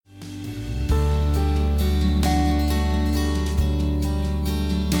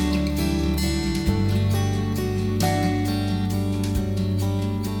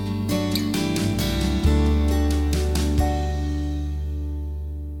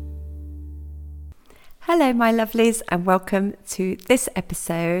Hello, my lovelies, and welcome to this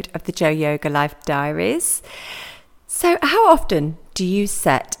episode of the Joe Yoga Life Diaries. So, how often do you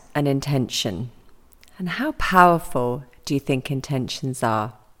set an intention? And how powerful do you think intentions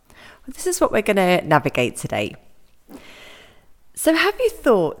are? Well, this is what we're going to navigate today. So, have you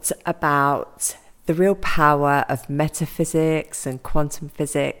thought about the real power of metaphysics and quantum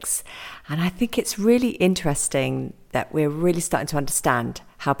physics? And I think it's really interesting that we're really starting to understand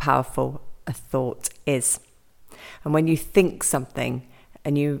how powerful a thought is. And when you think something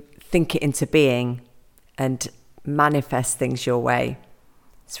and you think it into being and manifest things your way,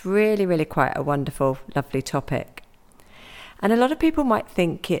 it's really, really quite a wonderful, lovely topic. And a lot of people might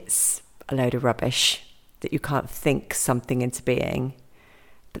think it's a load of rubbish, that you can't think something into being.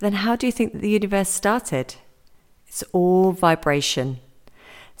 But then how do you think that the universe started? It's all vibration.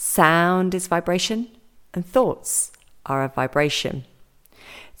 Sound is vibration and thoughts are a vibration.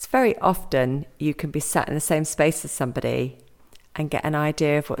 It's very often you can be sat in the same space as somebody and get an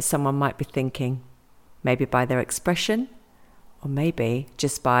idea of what someone might be thinking, maybe by their expression or maybe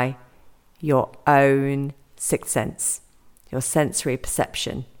just by your own sixth sense, your sensory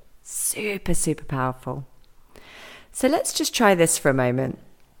perception. Super, super powerful. So let's just try this for a moment.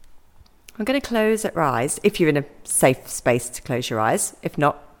 I'm going to close your eyes, if you're in a safe space to close your eyes. If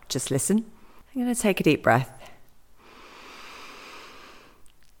not, just listen. I'm going to take a deep breath.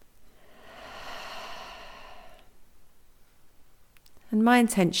 And my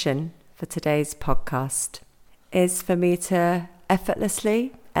intention for today's podcast is for me to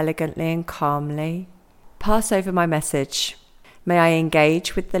effortlessly, elegantly and calmly pass over my message. May I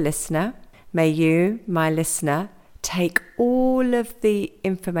engage with the listener. May you, my listener, take all of the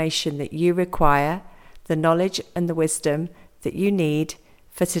information that you require, the knowledge and the wisdom that you need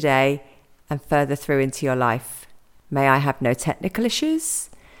for today and further through into your life. May I have no technical issues,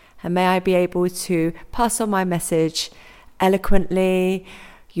 and may I be able to pass on my message eloquently,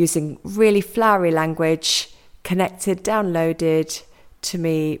 using really flowery language, connected, downloaded to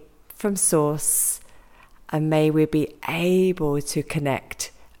me from source, and may we be able to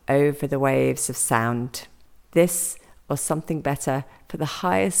connect over the waves of sound. This or something better for the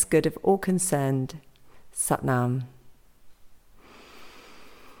highest good of all concerned. Sat Nam.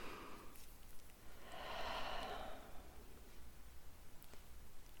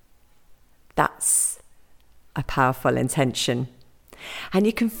 That's a powerful intention. And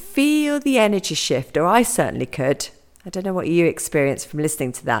you can feel the energy shift, or I certainly could. I don't know what you experienced from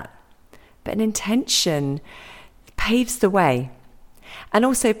listening to that. But an intention paves the way. And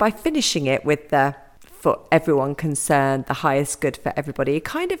also by finishing it with the for everyone concerned, the highest good for everybody,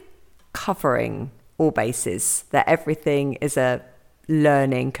 kind of covering all bases, that everything is a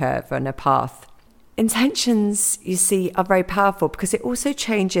learning curve and a path. Intentions, you see, are very powerful because it also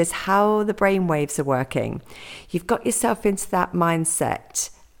changes how the brain waves are working. You've got yourself into that mindset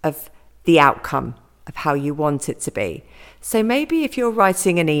of the outcome of how you want it to be. So maybe if you're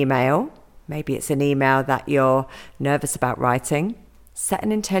writing an email, maybe it's an email that you're nervous about writing, set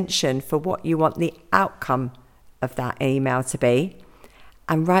an intention for what you want the outcome of that email to be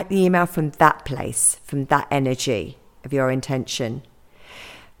and write the email from that place, from that energy of your intention.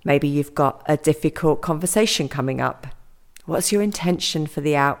 Maybe you've got a difficult conversation coming up. What's your intention for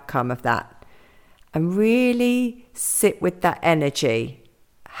the outcome of that? And really sit with that energy.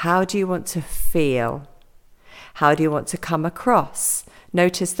 How do you want to feel? How do you want to come across?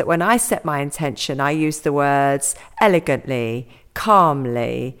 Notice that when I set my intention, I use the words elegantly,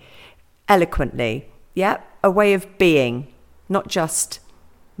 calmly, eloquently. Yeah, a way of being, not just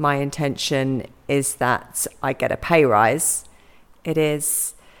my intention is that I get a pay rise. It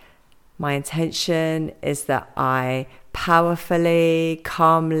is my intention is that I powerfully,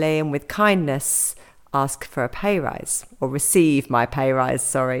 calmly, and with kindness ask for a pay rise or receive my pay rise,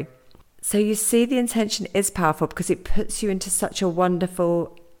 sorry. So you see the intention is powerful because it puts you into such a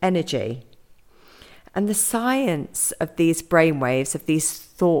wonderful energy. And the science of these brain waves, of these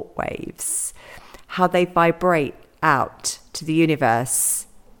thought waves, how they vibrate out to the universe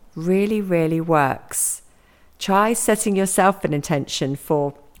really, really works. Try setting yourself an intention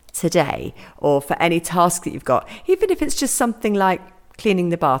for today or for any task that you've got, even if it's just something like cleaning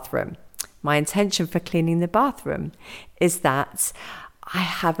the bathroom. My intention for cleaning the bathroom is that I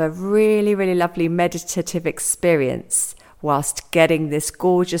have a really, really lovely meditative experience whilst getting this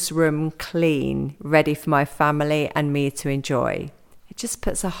gorgeous room clean, ready for my family and me to enjoy. It just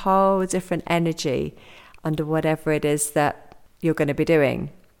puts a whole different energy under whatever it is that you're going to be doing.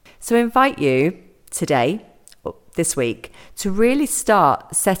 So I invite you today, this week, to really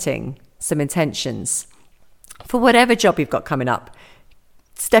start setting some intentions for whatever job you've got coming up.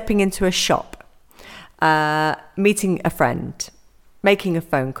 Stepping into a shop, meeting a friend, making a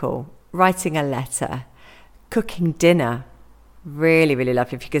phone call, writing a letter, cooking dinner. Really, really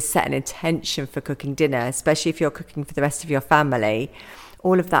lovely if you could set an intention for cooking dinner, especially if you're cooking for the rest of your family.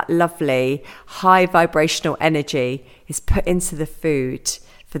 All of that lovely high vibrational energy is put into the food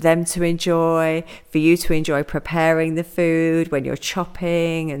for them to enjoy, for you to enjoy preparing the food when you're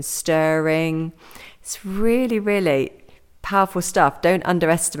chopping and stirring. It's really, really powerful stuff. Don't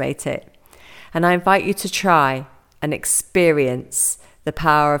underestimate it. And I invite you to try and experience the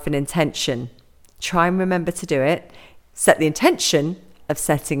power of an intention. Try and remember to do it. Set the intention of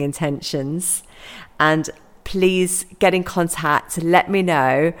setting intentions, and please get in contact to let me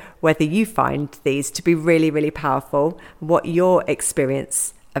know whether you find these to be really, really powerful, what your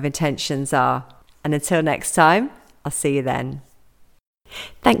experience of intentions are. And until next time, I'll see you then.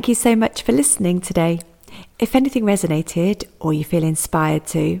 Thank you so much for listening today. If anything resonated or you feel inspired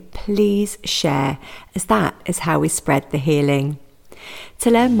to, please share, as that is how we spread the healing. To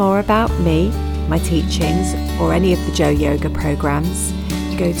learn more about me, my teachings, or any of the Joe Yoga programs,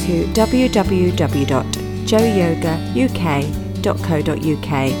 go to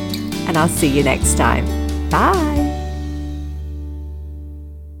www.joeyogauk.co.uk, and I'll see you next time. Bye!